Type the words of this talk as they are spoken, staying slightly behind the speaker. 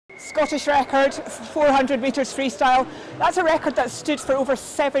Scottish record, 400 metres freestyle. That's a record that stood for over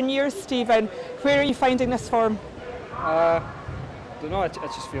 7 years, Stephen. Where are you finding this form? Don't know, I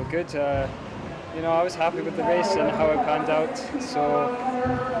just feel good. You know, I was happy with the race and how it panned out. So,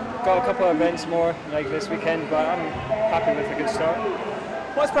 got a couple of events more like this weekend, but I'm happy with a good start.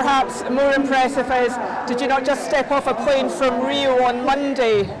 What's perhaps more impressive is, did you not just step off a plane from Rio on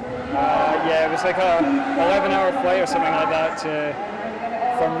Monday? Yeah, it was like a 11-hour flight or something like that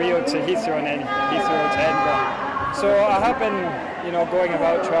from Rio to Heathrow and then Heathrow to Edinburgh. So I have been, you know, going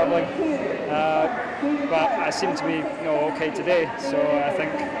about travelling, but I seem to be, you know, okay today. So I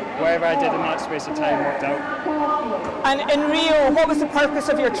think whatever I did in that space of time worked out. And in Rio, what was the purpose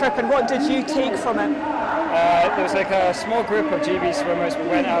of your trip and what did you take from it? There was like a small group of GB swimmers. We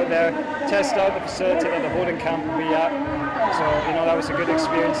went out there, tested out the facility that the holding camp would be at. So, you know, that was a good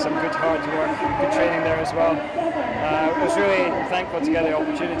experience, some good hard work, good training there as well. I was really thankful to get the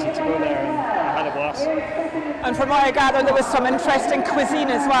opportunity to go there, and I had a blast. And from what I gather, there was some interesting cuisine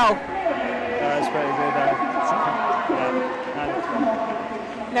as well. It's pretty good.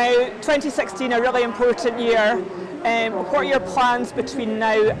 Now, 2016, a really important year. What are your plans between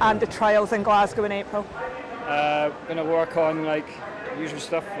now and the trials in Glasgow in April? Going to work on like usual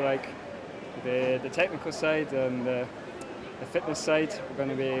stuff, like the technical side and the fitness side. We're going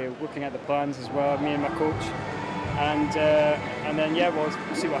to be looking at the plans as well, me and my coach, and then yeah, we'll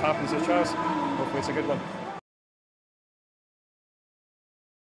see what happens at the trials. Hopefully it's a good one.